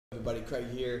everybody, Craig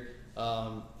here,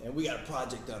 and we got a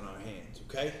project on our hands,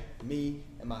 okay? Me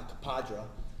and my compadre,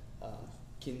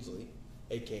 Kinsley,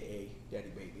 aka Daddy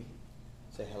Baby.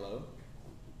 Say hello.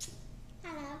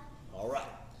 Hello. All right,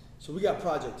 so we got a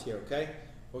project here, okay?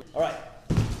 All right,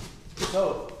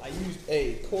 so I used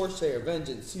a Corsair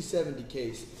Vengeance C70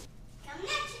 case. Come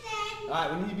next, Dad. All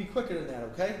right, we need to be quicker than that,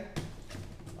 okay?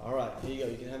 All right, here you go.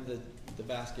 You can have the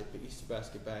basket, the Easter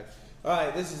basket back. All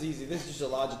right, this is easy. This is just a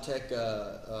Logitech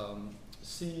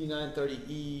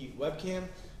C930E webcam.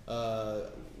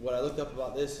 What I looked up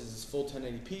about this is it's full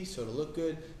 1080p, so it'll look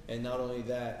good. And not only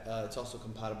that, it's also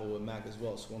compatible with Mac as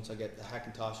well. So once I get the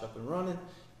Hackintosh up and running,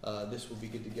 this will be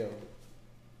good to go.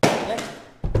 Next.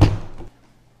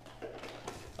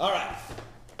 All right,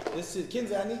 this is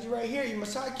Kinsley. I need you right here. You're my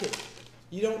sidekick.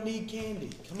 You don't need candy.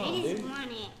 Come on, dude. I just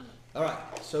want it. All right,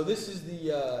 so this is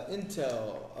the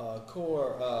Intel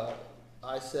Core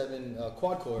i7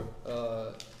 quad core.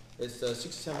 It's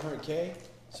 6700K,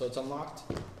 so it's unlocked.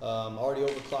 Already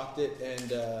overclocked it,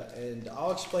 and I'll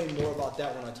explain more about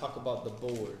that when I talk about the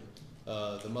board,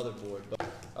 the motherboard. But,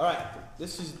 all right,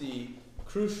 this is the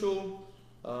Crucial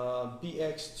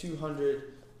BX200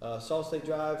 solid state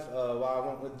drive. Why I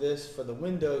went with this for the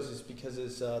Windows is because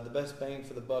it's the best bang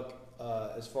for the buck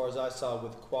as far as I saw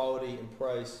with quality and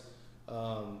price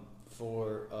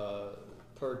for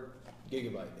per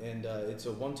gigabyte, and it's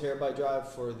a 1 terabyte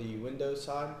drive for the Windows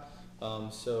side,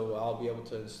 so I'll be able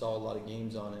to install a lot of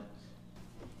games on it.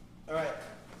 All right,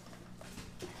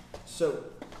 so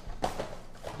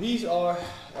these are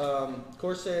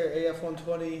Corsair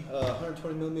AF120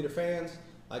 120mm fans.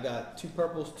 I got 2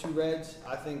 purples, 2 reds.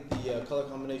 I think the color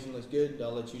combination looks good.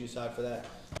 I'll let you decide for that.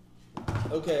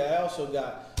 Okay, I also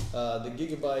got the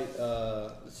Gigabyte,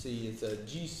 let's see, it's a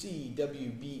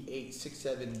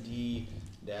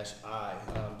GCWB867D-I.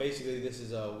 Basically, this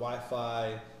is a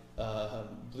Wi-Fi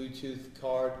Bluetooth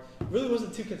card. Really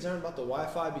wasn't too concerned about the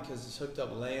Wi-Fi because it's hooked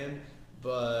up LAN,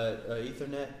 but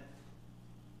Ethernet.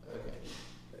 Okay,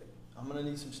 I'm gonna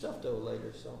need some stuff though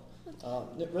later, so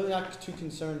really not too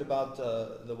concerned about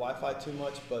the Wi-Fi too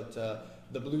much, but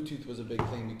the Bluetooth was a big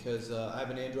thing because I have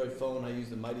an Android phone. I use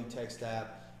the Mighty Text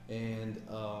app, and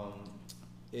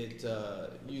it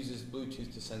uses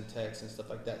Bluetooth to send text and stuff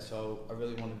like that. So I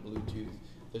really wanted Bluetooth.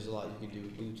 There's a lot you can do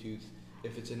with Bluetooth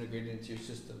if it's integrated into your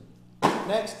system.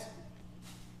 Next,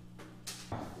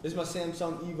 this is my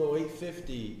Samsung Evo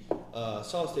 850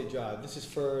 solid state drive. This is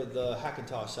for the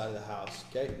Hackintosh side of the house.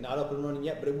 Okay, not up and running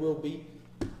yet, but it will be,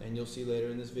 and you'll see later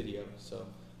in this video. So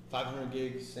 500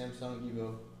 gigs Samsung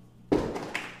Evo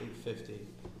 850.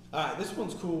 All right, this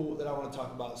one's cool that I want to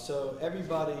talk about. So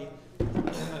everybody,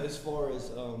 as far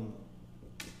as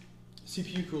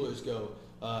CPU coolers go,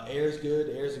 air is good.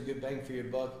 Air is a good bang for your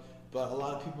buck. But a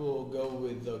lot of people go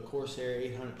with the Corsair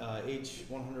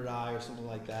H100i or something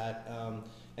like that.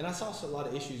 And I saw a lot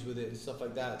of issues with it and stuff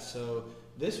like that. So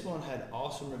this one had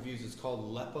awesome reviews. It's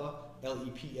called LEPA,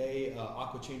 L-E-P-A,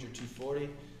 Aqua Changer 240.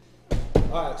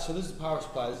 All right, so this is the power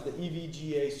supply. This is the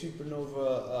Evga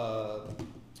Supernova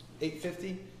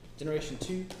 850 Generation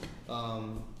 2.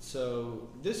 So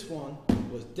this one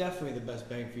was definitely the best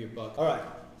bang for your buck. All right,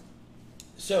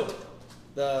 so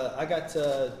I got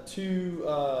 2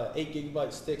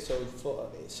 8GB sticks, so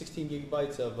 16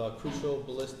 gigabytes of Crucial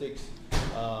Ballistix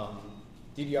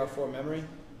Ddr4 memory.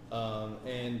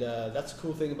 And that's the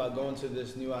cool thing about going to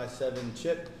this new i7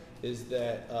 chip is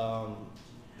that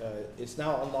it's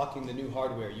now unlocking the new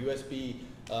hardware, USB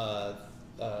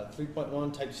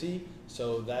 3.1 Type-C,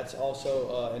 so that's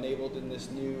also enabled in this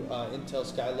new Intel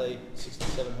Skylake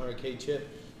 6700K chip,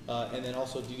 and then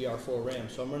also Ddr4 Ram.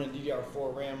 So I'm running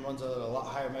Ddr4 Ram, runs at a lot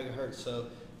higher megahertz. So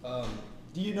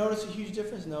do you notice a huge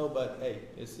difference? No, but hey,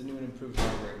 it's the new and improved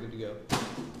hardware, good to go.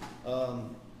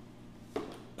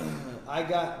 I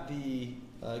got the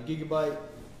Gigabyte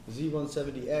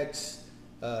Z170X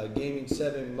Gaming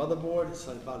 7 motherboard. It's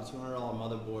like about a $200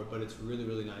 motherboard, but it's really,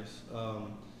 really nice.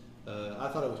 I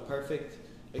thought it was perfect.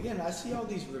 Again, I see all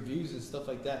these reviews and stuff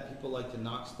like that. People like to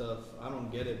knock stuff. I don't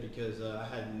get it because I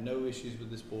had no issues with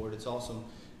this board. It's awesome.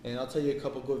 And I'll tell you a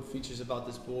couple good features about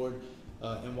this board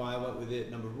and why I went with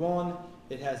it. Number 1,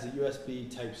 it has a USB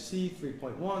Type-C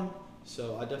 3.1,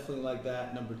 so I definitely like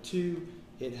that. Number 2,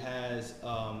 it has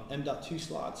M.2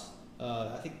 slots.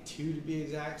 I think 2 to be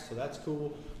exact, so that's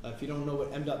cool. If you don't know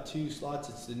what M.2 slots,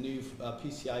 it's the new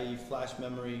PCIe flash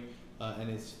memory, and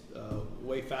it's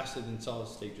way faster than solid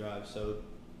state drive, so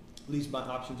leaves my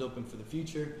options open for the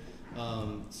future.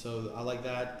 So I like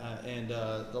that. And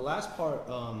the last part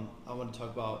I want to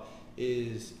talk about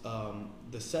is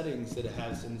the settings that it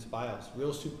has in its BIOS.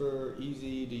 Real super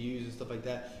easy to use and stuff like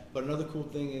that. But another cool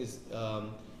thing is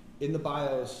in the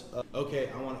BIOS, okay,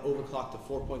 I want to overclock to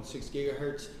 4.6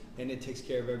 gigahertz, and it takes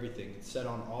care of everything. It's set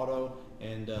on auto,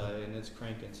 and it's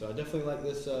cranking. So I definitely like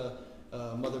this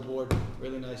motherboard.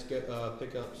 Really nice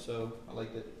pickup, so I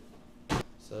liked it.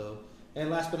 So, and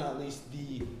last but not least,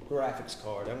 the graphics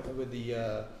card. I went with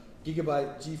the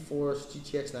Gigabyte GeForce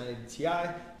GTX 980 Ti.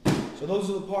 So those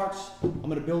are the parts. I'm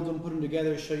gonna build them, put them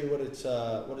together, show you what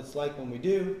it's like when we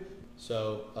do.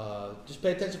 So just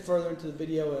pay attention further into the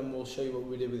video, and we'll show you what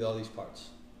we did with all these parts.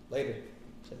 Later.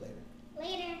 Say later.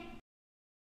 Later.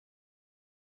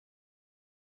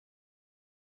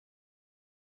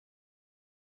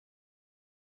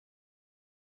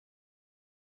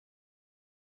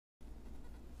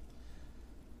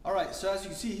 Alright, so as you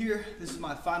can see here, this is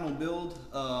my final build.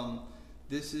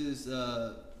 This is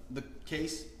the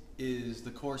case is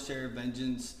the Corsair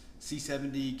Vengeance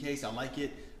C70 case. I like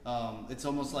it. It's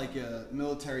almost like a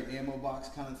military ammo box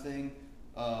kind of thing.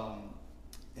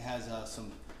 It has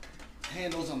some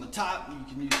handles on the top you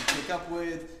can use to pick up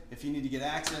with. If you need to get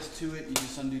access to it, you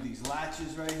just undo these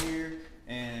latches right here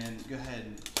and go ahead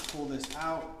and pull this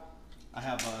out. I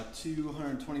have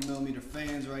 220 millimeter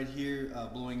fans right here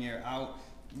blowing air out.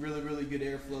 Really good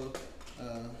airflow.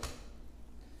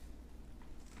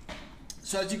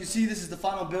 So as you can see, this is the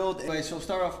final build. Anyway, so we'll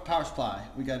start off with power supply.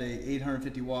 We got a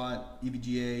 850 watt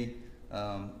EVGA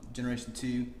Generation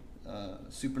 2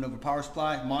 Supernova power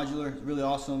supply, modular, really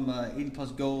awesome, 80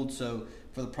 plus gold, so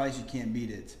for the price you can't beat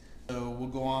it. So we'll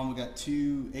go on, we got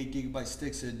two 8 gigabyte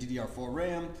sticks of Ddr4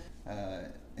 Ram,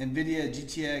 NVIDIA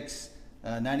GTX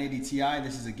 980 Ti,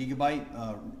 this is a Gigabyte,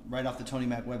 right off the Tony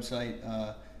Mac website.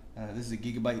 This is a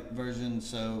Gigabyte version,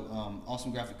 so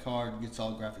awesome graphic card, good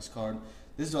solid graphics card.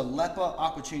 This is a LEPA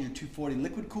AquaChanger 240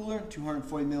 liquid cooler,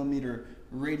 240 millimeter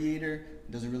radiator.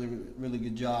 It does a really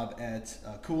good job at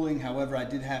cooling. However, I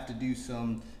did have to do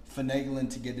some finagling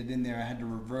to get it in there. I had to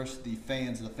reverse the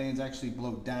fans. The fans actually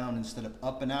blow down instead of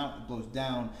up and out. It blows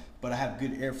down, but I have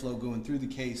good airflow going through the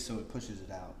case, so it pushes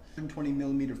it out. 120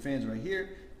 millimeter fans right here,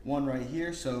 one right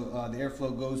here, so the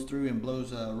airflow goes through and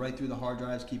blows right through the hard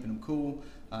drives, keeping them cool.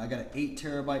 I got an 8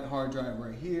 terabyte hard drive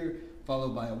right here,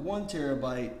 followed by a 1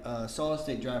 terabyte solid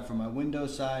state drive for my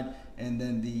Windows side, and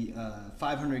then the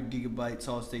 500 gigabyte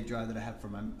solid state drive that I have for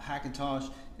my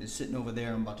Hackintosh is sitting over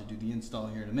there. I'm about to do the install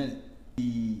here in a minute.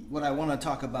 What I want to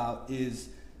talk about is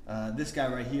this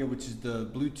guy right here, which is the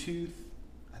Bluetooth,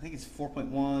 I think it's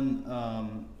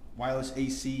 4.1 wireless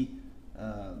AC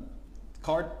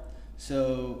card.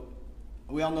 So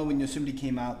we all know when Yosemite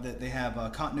came out that they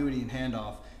have continuity and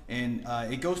handoff, and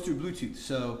it goes through Bluetooth.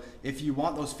 So if you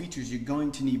want those features, you're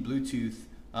going to need Bluetooth,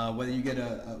 whether you get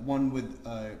one with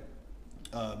a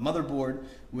motherboard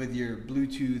with your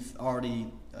Bluetooth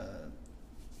already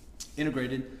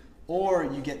integrated, or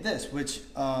you get this, which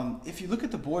if you look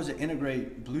at the boards that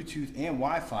integrate Bluetooth and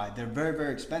Wi-Fi, they're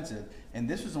very expensive, and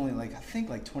this was only like, I think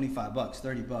like 25 bucks,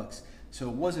 30 bucks, so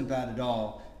it wasn't bad at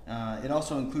all. It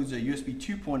also includes a USB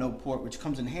 2.0 port, which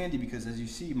comes in handy because, as you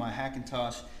see, my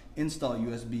Hackintosh install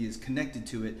USB is connected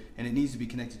to it, and it needs to be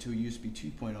connected to a USB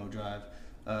 2.0 drive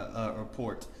or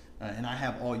port, and I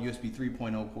have all USB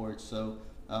 3.0 ports, so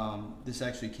this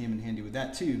actually came in handy with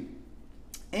that too.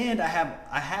 And I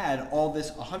had all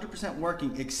this 100%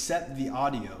 working except the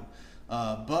audio,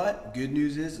 but good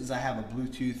news is I have a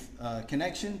Bluetooth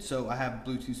connection, so I have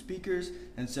Bluetooth speakers,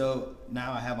 and so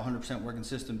now I have a 100% working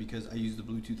system because I use the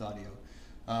Bluetooth audio.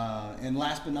 And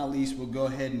last but not least, we'll go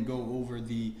ahead and go over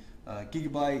the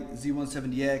Gigabyte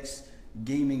Z170X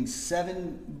Gaming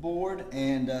 7 board,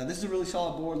 and this is a really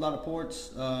solid board, a lot of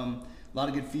ports, a lot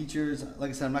of good features. Like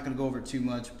I said, I'm not going to go over it too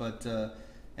much, but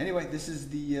anyway, this is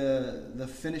the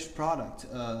finished product.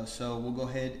 So we'll go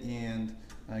ahead and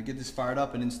get this fired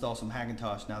up and install some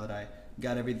Hackintosh now that I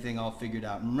got everything all figured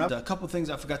out. And remember, a couple things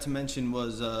I forgot to mention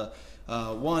was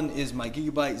one is my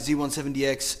Gigabyte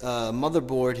Z170X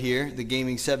motherboard here. The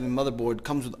Gaming 7 motherboard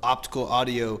comes with optical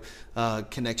audio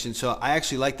connection, so I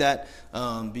actually like that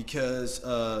because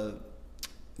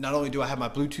not only do I have my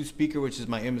Bluetooth speaker, which is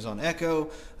my Amazon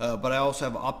Echo, but I also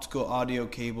have an optical audio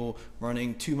cable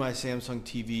running to my Samsung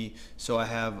TV, so I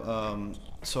have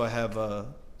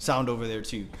sound over there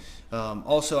too.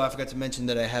 Also, I forgot to mention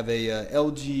that I have a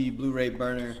LG Blu-ray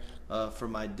burner for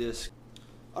my disc.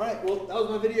 Alright, well, that was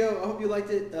my video. I hope you liked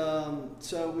it.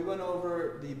 So we went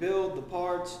over the build, the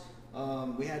parts.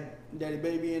 We had Daddy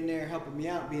Baby in there helping me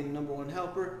out, being the #1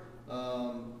 helper.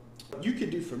 What you could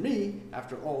do for me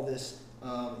after all this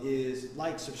is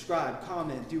like, subscribe,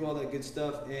 comment, do all that good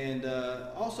stuff, and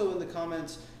also in the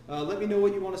comments, let me know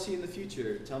what you want to see in the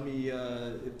future. Tell me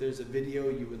if there's a video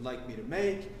you would like me to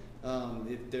make,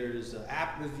 if there's an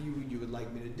app review you would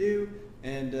like me to do,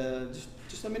 and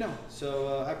just let me know.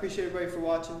 So I appreciate everybody for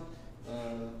watching.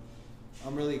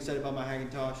 I'm really excited about my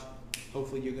Hackintosh.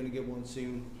 Hopefully you're going to get one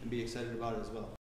soon and be excited about it as well.